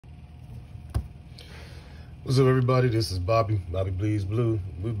What's up, everybody? This is Bobby Bleeds Blue.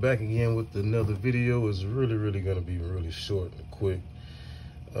 We're back again with another video. It's really gonna be really short and quick.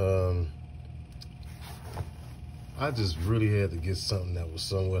 I just really had to get something that was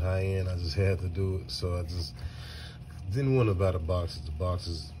somewhat high end. I just had to do it, so I just didn't want to buy the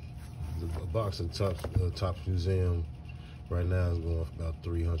boxes. A box of Topps Museum right now is going for about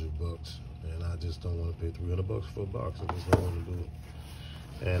 300 bucks, and I just don't want to pay 300 bucks for a box. I just don't want to do it.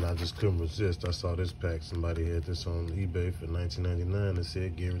 And I just couldn't resist. I saw this pack. Somebody had this on eBay for $19.99 and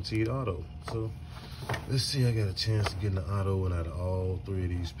said guaranteed auto. So let's see, I got a chance to get an auto and out of all three of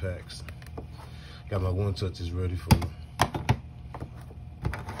these packs. Got my one touches ready for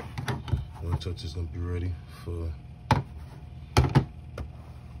one touch is gonna be ready for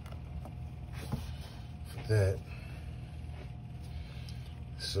that.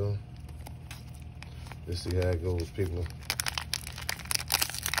 So let's see how it goes, people.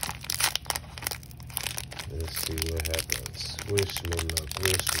 Let's see what happens. Wish me luck,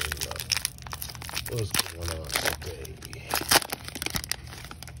 wish me luck. What's going on today?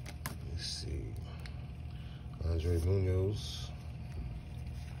 Let's see. Andre Munoz,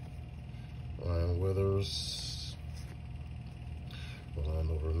 Ryan Withers,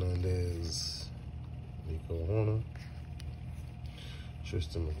 Rolando Hernandez, Nico Horner,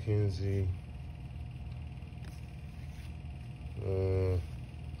 Tristan McKenzie,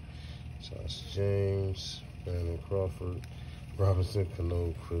 Josh James, Brandon Crawford, Robinson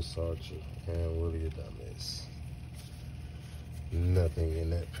Cano, Chris Archer, and Willie Adames. Nothing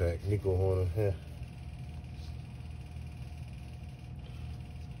in that pack. Nico Horner,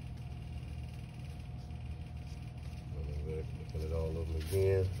 Looking at all of them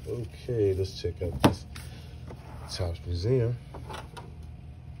again. Okay, let's check out this Topps Museum.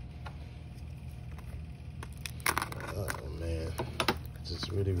 Oh man,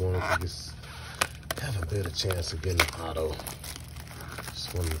 just really wanted to have a better chance of getting an auto.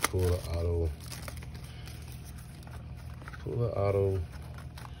 Just wanted to pull the auto.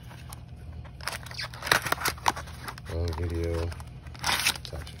 On video.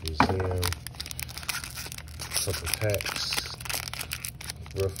 Topps Museum. Couple packs.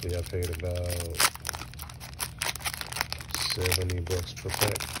 Roughly, I paid about 70 bucks per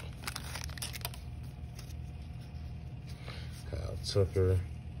pack. Kyle Tucker.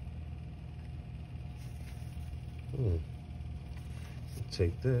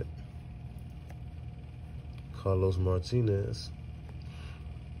 Take that. Carlos Martinez.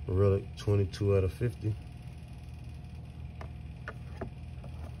 Relic 22 out of 50.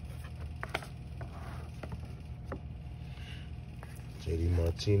 JD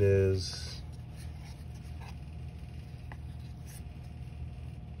Martinez.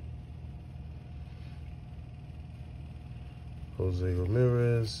 Jose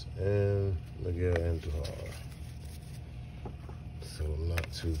Ramirez and Miguel Andujar. So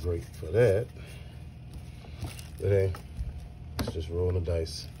not too great for that. But hey, let's just roll the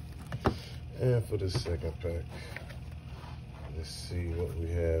dice. And for the second pack, let's see what we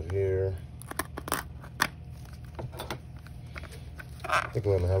have here. I think I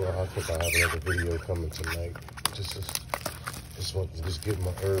have another video coming tonight. Just want to get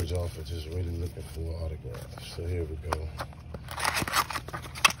my urge off of just really looking for an autograph. So here we go.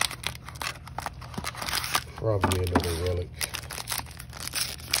 Probably another relic.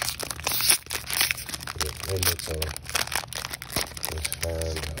 Let's find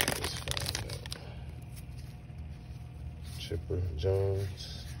out. Chipper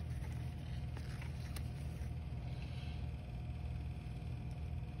Jones.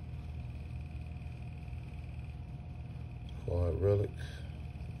 Quad relic.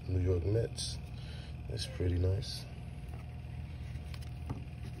 New York Mets. That's pretty nice.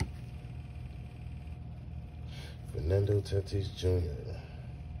 Fernando Tatis Jr.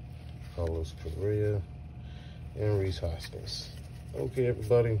 Carlos Correa. And Reese Hoskins. Okay,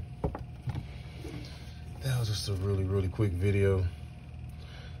 everybody. That was just a really quick video.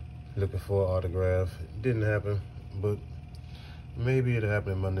 Looking for an autograph. It didn't happen, but maybe it'll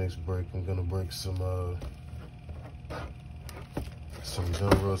happen in my next break. I'm gonna break some John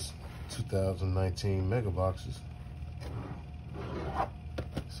Russ 2019 mega boxes.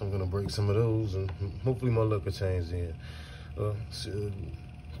 So I'm gonna break some of those, and hopefully my luck will change then. This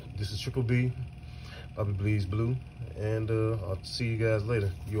is Triple B. Bobby Bleeds Blue, and I'll see you guys later.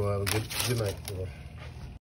 You all have a good night.